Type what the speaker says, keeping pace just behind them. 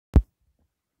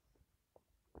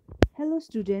Hello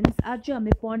students, आज जो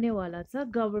हमें पढ़ने वाला था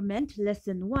गवर्नमेंट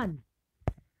लेसन 1।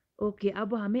 ओके,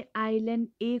 अब हमें आइलैंड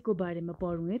ए को बारे में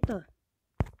पढौँ है त।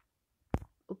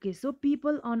 Okay, so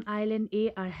people on island A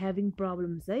R having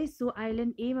problems है। सो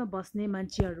आइल्यान्ड एमा बस्ने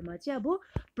मान्छेहरूमा चाहिँ अब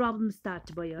प्रब्लम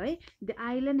स्टार्ट भयो है। The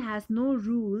island ह्याज no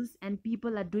rules and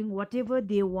people are doing what ever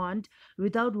they want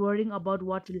without worrying about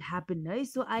what will happen है।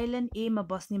 So island एमा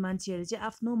बस्ने मान्छेहरू चाहिँ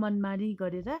आफ्नो मनमानी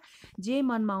गरेर जे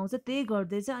मनमा आउँछ त्यही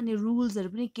गर्दैछ, अनि रुल्सहरू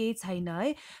पनि केही छैन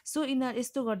है। सो यिनीहरू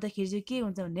यस्तो गर्दाखेरि चाहिँ के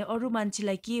हुन्छ भने अरू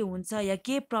मान्छेलाई के हुन्छ या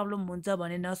के प्रब्लम हुन्छ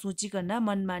भने नसोचिकन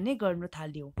मनमानी गर्नु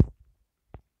थाल्यो।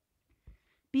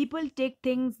 People take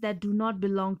things that do not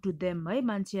belong to them है।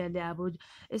 मान्छेहरूले अब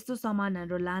यस्तो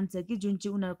सामानहरू लान्छ कि जुन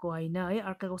चाहिँ उनीहरूको होइन है,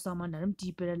 अर्काको सामानहरू पनि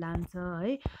टिपेर लान्छ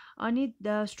है। अनि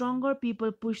the stronger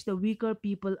people push the vicar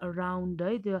people around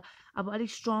है। त्यो अब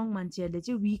अलिक स्ट्रङ मान्छेहरूले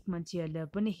चाहिँ विक मान्छेहरूलाई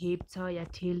पनि हेप्छ या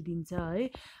ठेलदिन्छ है।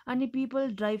 अनि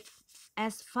people drive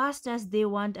as fast as they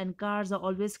want and cars are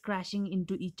always क्रासिङ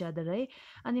into each other है।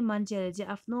 अनि मान्छेहरूले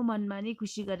चाहिँ आफ्नो मनमा नै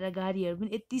खुसी गरेर गाडीहरू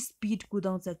पनि यति स्पिड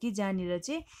कुदाउँछ कि जहाँनिर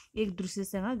चाहिँ एक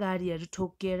दुसरेसँग गाडीहरू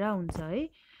ठोकिएर हुन्छ है।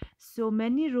 So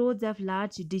many roads have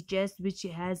large ditches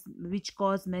which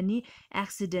cause many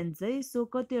accidents है। सो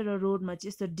कतिवटा रोडमा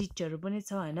चाहिँ यस्तो डिचहरू पनि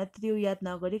छ होइन, त्यो याद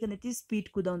नगरिकन यति स्पिड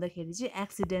कुदाउँदाखेरि चाहिँ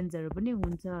एक्सिडेन्ट्सहरू पनि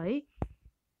हुन्छ है।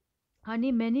 अनि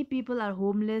many people are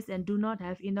homeless and do not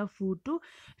have enough food to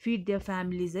feed there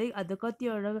families है। अन्त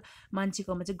कतिवटा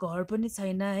मान्छेकोमा चाहिँ घर पनि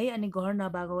छैन है, अनि घर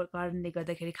नभएको कारणले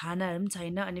गर्दाखेरि खानाहरू पनि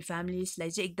छैन, अनि फ्यामिलीजलाई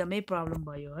चाहिँ एकदमै प्रब्लम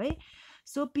भयो है।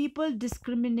 So people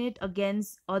discriminate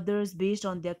against others based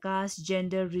on their caste,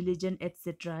 gender, religion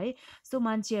etcetera है। सो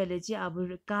मान्छेहरूले चाहिँ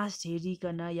अब कास्ट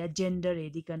हेरिकन या जेन्डर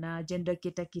हेरिकन, जेन्डर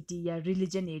केटाकेटी या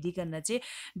रिलिजन हेरिकन चाहिँ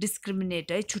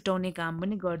डिस्क्रिमिनेट है, छुटाउने काम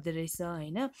पनि गर्दो रहेछ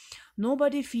होइन।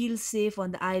 Nobody feels safe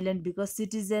on the island because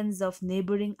citizens of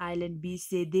neighboring island B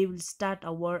say they will start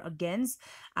a war against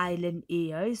island A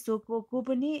है। सो को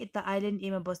पनि यता आइल्यान्ड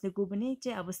एमा बस्ने को पनि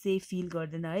चाहिँ अब सेफ फिल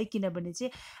गर्दैन है, किनभने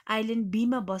चाहिँ आइल्यान्ड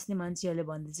बीमा बस्ने मान्छेहरूले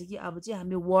भन्दैछ कि अब चाहिँ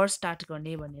हामी वार स्टार्ट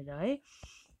गर्ने भनेर है।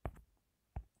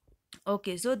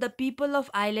 Okay, so the people of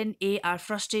island A R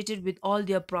frustrated with all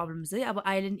there problems है। अब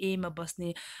आइल्यान्ड एमा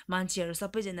बस्ने मान्छेहरू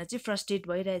सबैजना चाहिँ फ्रस्ट्रेट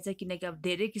भइरहेछ, किनकि अब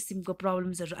धेरै किसिमको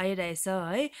प्रब्लम्सहरू आइरहेछ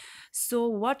है। So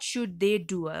what should they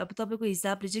do, अब तपाईँको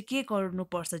हिसाबले चाहिँ के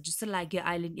गर्नुपर्छ जस्तो लाग्यो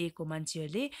आइल्यान्ड एको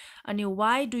मान्छेहरूले। अनि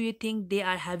why do you think they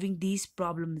are having this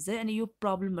problems है, अनि यो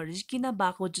प्रब्लमहरू चाहिँ किन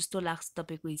भएको जस्तो लाग्छ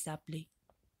तपाईँको हिसाबले।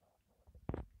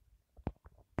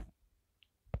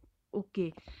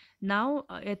 ओके, नाउ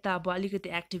यता अब अलिकति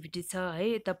एक्टिभिटी छ है।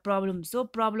 यता प्रब्लम छ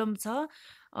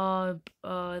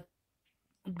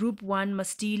ग्रुप 1 मा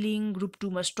स्टिलिङ, ग्रुप 2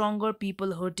 मा stronger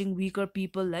people hurting vicar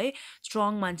people है।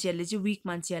 स्ट्रङ मान्छेहरूले चाहिँ विक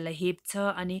मान्छेहरूलाई हेप्छ।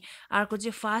 अनि अर्को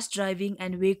चाहिँ फास्ट ड्राइभिङ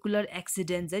एन्ड भेहिकुलर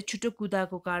एक्सिडेन्ट्स है, छिटो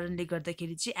कुदाएको कारणले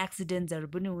गर्दाखेरि चाहिँ एक्सिडेन्ट्सहरू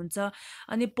पनि हुन्छ।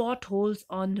 अनि पट होल्स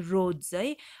अन रोड्स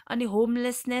है। अनि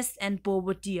होमलेसनेस एन्ड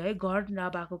पोभर्टी है, घर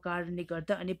नभएको कारणले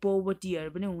गर्दा अनि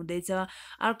पोभर्टीहरू पनि हुँदैछ।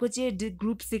 अर्को चाहिँ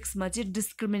ग्रुप 6 मा चाहिँ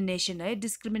डिस्क्रिमिनेसन है,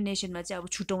 डिस्क्रिमिनेसनमा चाहिँ अब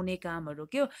छुटाउने कामहरू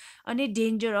क्यो। अनि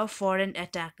डेन्जर अफ फरेन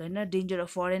एट्याक होइन, डेन्जर अफ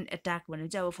फरेन एट्याक भने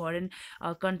चाहिँ अब फरेन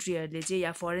कन्ट्रीहरूले चाहिँ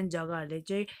या फरेन जग्गाहरूले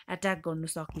चाहिँ एट्याक गर्नु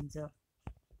सकिन्छ।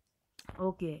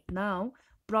 ओके, नाउ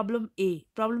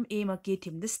प्रब्लम एमा के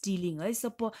थियो भने स्टिलिङ है।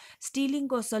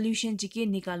 स्टिलिङको सल्युसन चाहिँ के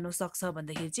निकाल्नु सक्छ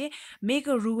भन्दाखेरि चाहिँ make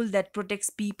a rule that protects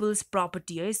people's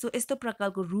property है। सो यस्तो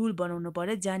प्रकारको रुल बनाउनु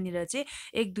पर्यो जहाँनिर चाहिँ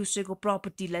एक दुसरेको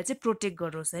प्रपर्टीलाई चाहिँ प्रोटेक्ट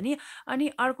गरोस् नि। अनि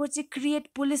अर्को चाहिँ create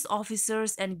police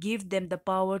officers and give them the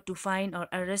power to find or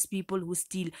arrest people who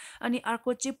still. अनि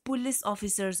अर्को चाहिँ पुलिस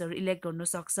अफिसर्सहरू इलेक्ट गर्नु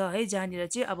सक्छ है, जहाँनिर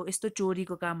चाहिँ अब यस्तो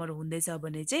चोरीको कामहरू हुँदैछ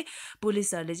भने चाहिँ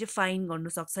पुलिसहरूले चाहिँ फाइन गर्नु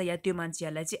सक्छ या त्यो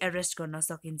मान्छेहरूलाई चाहिँ एरेस्ट गर्न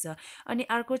सकिन्छ। अनि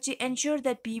अर्को चाहिँ ensure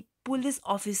that police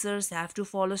officers have to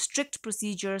follow strict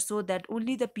procedures so that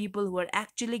only the people who are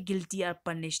actually guilty are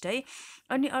punished है।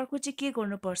 अनि अर्को चाहिँ के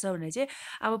गर्नुपर्छ भने चाहिँ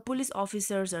अब पुलिस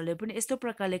अफिसर्सहरूले पनि यस्तो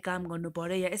प्रकारले काम गर्नु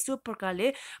पर्यो या यस्तो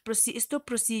प्रकारले यस्तो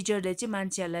प्रोसिजरले चाहिँ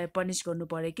मान्छेहरूलाई पनिस गर्नु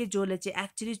पर्यो कि जसले चाहिँ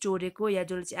एक्चुली चोरेको या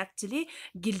जसले चाहिँ एक्चुली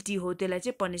गिल्टी हो त्यसलाई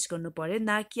चाहिँ पनिस गर्नु पर्यो,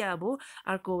 न कि अब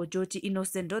अर्को जो चाहिँ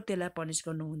इनोसेन्ट हो त्यसलाई पनिस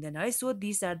गर्नु हुँदैन है। So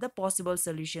this are the possible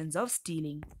solutions of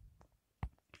stealing.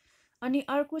 अनि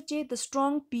अर्को चाहिँ the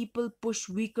strong people push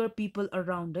vicar people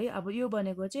around है। अब यो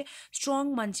भनेको चाहिँ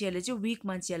स्ट्रङ मान्छेहरूले चाहिँ विक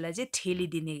मान्छेहरूलाई चाहिँ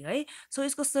ठेलिदिने है। सो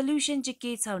यसको सल्युसन चाहिँ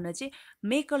के छ भने चाहिँ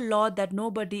मेक अ ल that no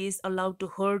body is allowed to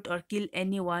hurt or kill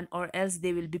any one or else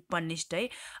they will be punished है।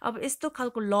 अब यस्तो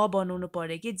खालको ल बनाउनु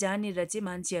पर्यो कि जहाँनिर चाहिँ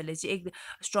मान्छेहरूले चाहिँ एक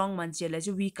स्ट्रङ मान्छेहरूलाई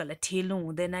चाहिँ विकहरूलाई ठेल्नु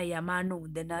हुँदैन या मार्नु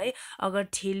हुँदैन है। अगर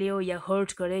ठेल्यो या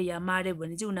हर्ट गर्यो या मार्यो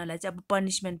भने चाहिँ उनीहरूलाई चाहिँ अब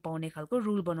पनिसमेन्ट पाउने खालको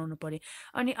रुल बनाउनु पर्यो।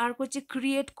 अनि अर्को चाहिँ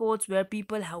create courts where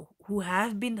people who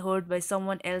have been hurt by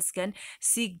someone else can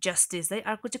seek justice है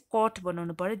अर्को चाहिँ कोर्ट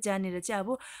बनाउनु पर्यो जहाँनिर चाहिँ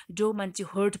अब जो मान्छे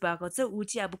हर्ट भएको छ ऊ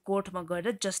चाहिँ अब कोर्टमा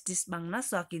गएर जस्टिस माग्न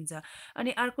सकिन्छ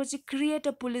अनि अर्को चाहिँ create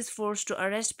a police force to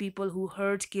arrest people who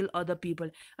hurt kill other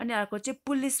people अनि अर्को चाहिँ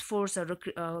पुलिस फोर्सहरू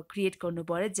क्रिएट गर्नु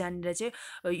पर्यो जहाँनिर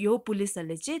चाहिँ यो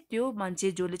पुलिसहरूले चाहिँ त्यो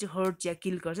मान्छे जसले चाहिँ हर्ट या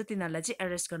किल गर्छ तिनीहरूलाई चाहिँ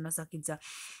एरेस्ट गर्न सकिन्छ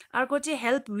अर्को चाहिँ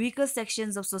help vicar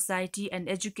sections of society and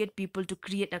educate people to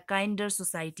create a काइन्डर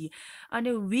society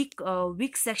अनि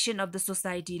विक सेक्सन अफ द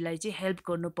सोसाइटीलाई चाहिँ हेल्प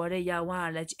गर्नु पर्यो या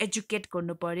उहाँहरूलाई चाहिँ एजुकेट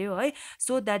गर्नु पर्यो है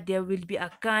so that there will be a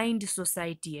kind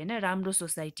society होइन राम्रो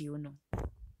सोसाइटी हुनु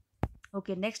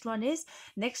Okay, next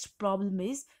problem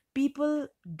is people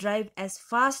drive as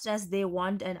fast as they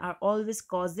want and are always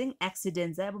causing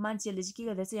accidents है अब मान्छेहरूले चाहिँ के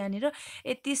गर्दैछ यहाँनिर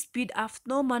यति स्पिड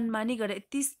आफ्नो मनमानी गरेर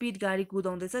यति स्पिड गाडी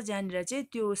कुदाउँदैछ जहाँनिर चाहिँ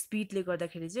त्यो स्पिडले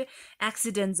गर्दाखेरि चाहिँ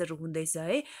एक्सिडेन्ट्सहरू हुँदैछ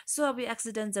है सो अब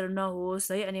एक्सिडेन्ट्सहरू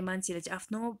नहोस् है अनि मान्छेले चाहिँ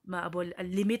आफ्नो अब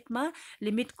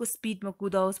लिमिटको स्पिडमा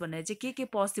कुदाओस् भनेर चाहिँ के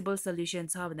पोसिबल सल्युसन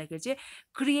छ भन्दाखेरि चाहिँ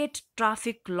create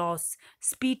traffic loss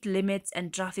speed limits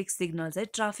and traffic signals है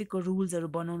ट्राफिकको रुल्सहरू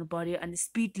बनाउनु पर्यो अनि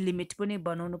स्पिड लिमिट पनि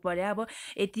बनाउनु पर्यो अब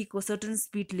यतिको सर्टन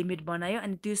स्पिड लिमिट बनायो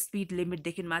अनि त्यो स्पिड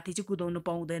लिमिटदेखि माथि चाहिँ कुदाउनु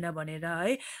पाउँदैन भनेर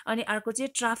है अनि अर्को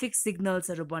चाहिँ ट्राफिक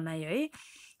सिग्नल्सहरू बनायो है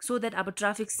सो द्याट अब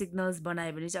ट्राफिक सिग्नल्स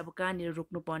बनायो भने चाहिँ अब कहाँनिर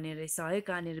रोक्नु पर्ने रहेछ है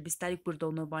कहाँनिर बिस्तारै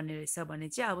कुदाउनु पर्ने रहेछ भने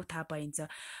चाहिँ अब थाहा पाइन्छ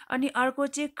अनि अर्को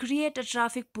चाहिँ create a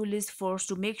traffic police force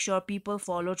to make sure people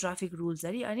follow traffic rules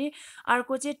है अनि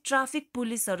अर्को चाहिँ ट्राफिक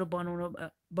पुलिसहरू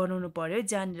बनाउनु पर्यो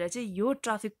जहाँनिर चाहिँ यो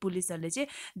ट्राफिक पुलिसहरूले चाहिँ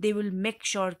दे विल मेक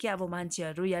स्योर कि अब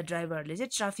मान्छेहरू या ड्राइभरहरूले चाहिँ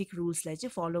ट्राफिक रुल्सलाई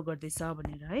चाहिँ फलो गर्दैछ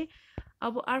भनेर है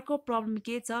अब अर्को प्रब्लम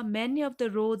के छ many of the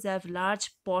roads have large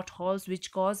पट holes which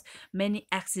cause many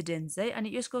accidents है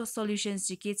अनि यसको सल्युसन्स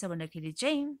चाहिँ के छ भन्दाखेरि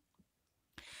चाहिँ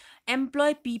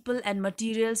employee people and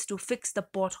materials to fix the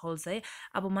पट होल्स है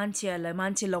अब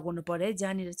मान्छे लगाउनु पर्यो है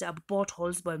जहाँनिर चाहिँ अब पट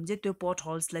होल्स भयो भने चाहिँ त्यो पट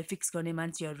होल्सलाई फिक्स गर्ने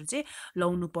मान्छेहरू चाहिँ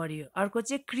लाउनु पर्यो अर्को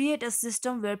चाहिँ create a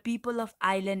system where people of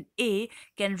island A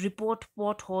can report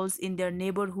पट holes in their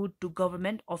neighbourhood to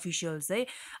government officials है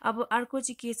अब अर्को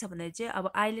चाहिँ के छ भने चाहिँ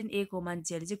अब आइल्यान्ड ए को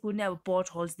मान्छेहरूले चाहिँ कुनै अब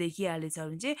पट होल्स देखिहालेछ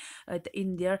भने चाहिँ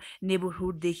इन देयर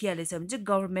नेबरहुड देखिहालेछ भने चाहिँ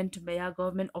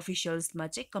गभर्मेन्ट अफिसियल्समा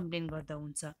चाहिँ कम्प्लेन गर्दा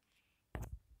हुन्छ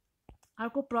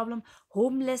अर्को प्रब्लम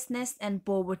होमलेसनेस एन्ड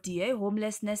पोभर्टी है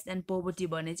होमलेसनेस एन्ड पोभर्टी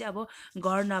भने चाहिँ अब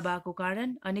घर नभएको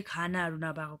कारण अनि खानाहरू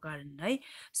नभएको कारण है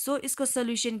सो यसको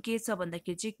सल्युसन के छ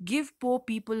भन्दाखेरि चाहिँ give pore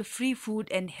people free food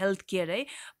and health care है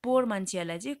पोर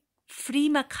मान्छेहरूलाई चाहिँ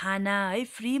फ्रीमा खाना है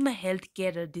फ्रीमा हेल्थ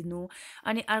केयर दिनु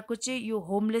अनि अर्को चाहिँ यो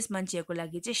होमलेस मान्छेहरूको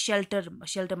लागि चाहिँ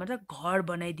सेल्टर मतलब घर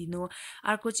बनाइदिनु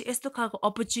अर्को चाहिँ यस्तो खालको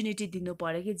अपर्च्युनिटी दिनु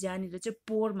पर्यो कि जहाँनिर चाहिँ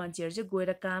पोर मान्छेहरू चाहिँ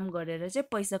गएर काम गरेर चाहिँ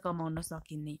पैसा कमाउन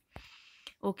सकिने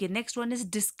okay next one is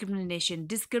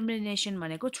discrimination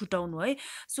भनेको छुटाउनु है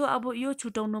सो अब यो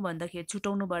छुटाउनुबाट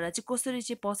चाहिँ कसरी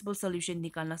चाहिँ पोसिबल सल्युसन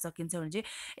निकाल्न सकिन्छ भने चाहिँ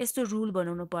यस्तो रुल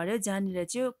बनाउनु पर्यो जहाँनिर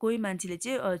चाहिँ कोही मान्छेले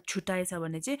चाहिँ छुटाएछ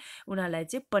भने चाहिँ उनीहरूलाई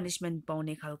चाहिँ पनिसमेन्ट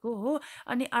पाउने खालको हो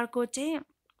अनि अर्को चाहिँ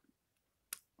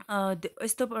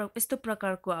यस्तो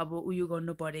प्रकारको अब उयो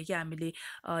गर्नु पर्यो कि हामीले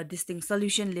दिस थिङ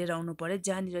सल्युसन लिएर आउनु पर्यो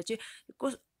जहाँनिर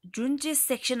चाहिँ जुन चाहिँ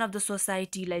सेक्सन अफ द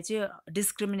सोसाइटीलाई चाहिँ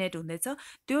डिस्क्रिमिनेट हुँदैछ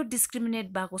त्यो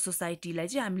डिस्क्रिमिनेट भएको सोसाइटीलाई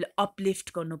चाहिँ हामीले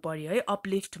अपलिफ्ट गर्नु पर्यो है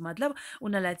अपलिफ्ट मतलब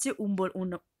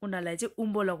उनीहरूलाई चाहिँ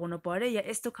उँभो लगाउनु पर्यो या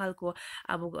यस्तो खालको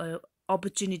अब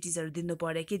अपर्च्युनिटिजहरू दिनु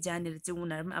पर्यो कि जहाँनिर चाहिँ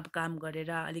उनीहरू पनि अब काम गरेर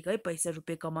अलिक है पैसा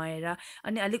रुपियाँ कमाएर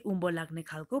अनि अलिक उँभो लाग्ने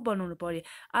खालको बनाउनु पर्यो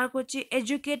अर्को चाहिँ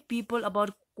educate people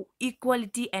about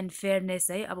equality and fairness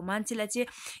है अब मान्छेलाई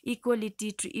चाहिँ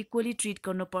इक्वली ट्रिट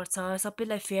गर्नुपर्छ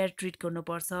सबैलाई फेयर ट्रिट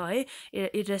गर्नुपर्छ है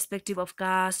irrespective of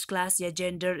caste class yeah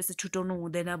gender यस्तो छुटाउनु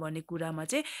हुँदैन भन्ने कुरामा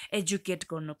चाहिँ एजुकेट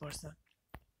गर्नुपर्छ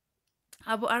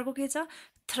अब अर्को के छ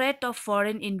थ्रेट अफ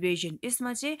फरेन इन्भेजन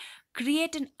यसमा चाहिँ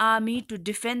create an army to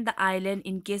defend the island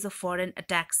in case of foreign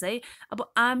attacks है अब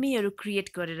आर्मीहरू क्रिएट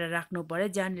गरेर राख्नु पर्यो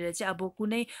जहाँनिर चाहिँ अब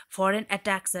कुनै फरेन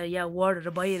एट्याक्स या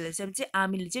वारहरू भइहालेछ भने चाहिँ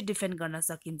आर्मीले चाहिँ डिफेन्ड गर्न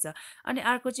सकिन्छ अनि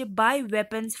अर्को चाहिँ by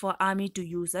weapons for army to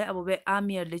use है अब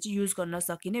आर्मीहरूले चाहिँ युज गर्न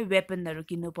सकिने वेपनहरू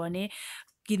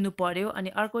किन्नु पर्यो अनि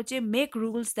अर्को चाहिँ make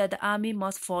rules that the army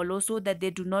must follow so that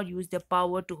they do not use the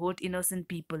power to hurt innocent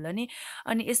people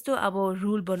अनि यस्तो अब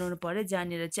रुल बनाउनु पर्यो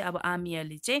जहाँनिर चाहिँ अब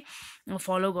आर्मीहरूले चाहिँ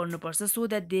फलो गर्नुपर्छ so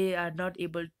that they are not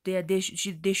able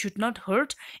they should not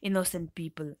hurt innocent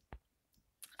people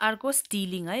अर्को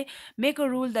स्टिलिङ है make a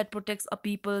rule that protects a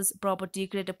people's property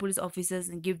create a police officers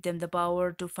and give them the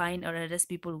power to find or arrest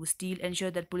people who still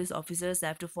ensure that police officers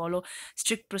have to follow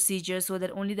strict procedure so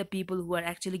that only the people who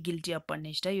are actually guilty of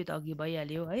punished है यो त अघि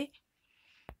भइहाल्यो है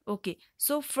okay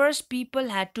so first people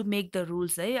had to make the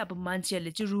rules है अब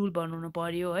मान्छेहरूले चाहिँ रुल बनाउनु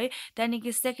पर्यो है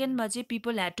त्यहाँदेखि सेकेन्डमा चाहिँ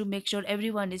people had to make sure every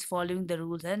one is following the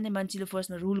rules है मान्छेले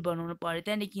फर्स्टमा रुल बनाउनु पर्यो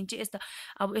त्यहाँदेखि चाहिँ यस्तो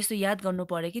अब यस्तो याद गर्नु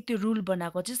पर्यो कि त्यो रुल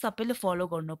बनाएको चाहिँ सबैले फलो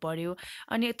गर्नु पर्यो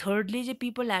अनि थर्डली चाहिँ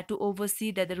people had to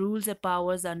ओभरसी that the rules and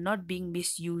powers are not being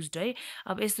misuse है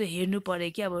अब यस्तो हेर्नु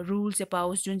पर्यो कि अब रुल्स एन्ड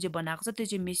पावर्स जुन चाहिँ बनाएको छ त्यो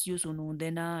चाहिँ मिसयुज हुनु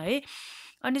हुँदैन है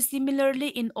अनि similarly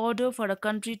in order for a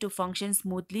country to function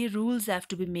smoothly rules have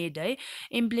to be made है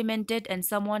implemented and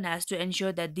someone has to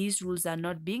ensure that these rules are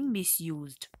not being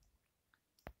misused.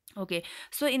 Okay,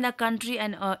 so in a country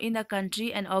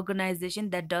an organization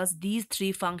that does these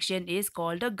three function is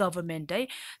called a government है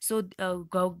so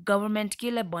government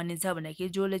के लाई भनिन्छ भन्दाखेरि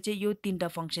जसले चाहिँ यो तीनटा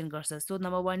function गर्छ so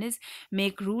number one is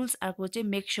make rules अर्को चाहिँ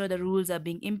make sure the rules are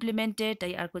being implemented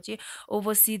है अर्को चाहिँ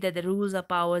ओभरसी that the rules are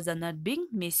powers are not being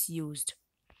मिसयुज्ड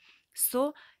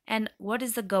so and what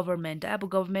is the government अब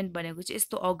गभर्मेन्ट भनेको चाहिँ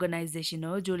यस्तो अर्गनाइजेसन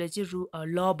हो जसले चाहिँ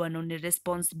ल बनाउने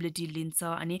रेस्पोन्सिबिलिटी लिन्छ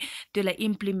अनि त्यसलाई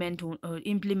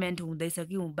इम्प्लिमेन्ट हुँदैछ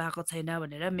कि भएको छैन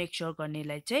भनेर मेक स्योर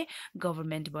गर्नेलाई चाहिँ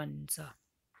गभर्मेन्ट भनिन्छ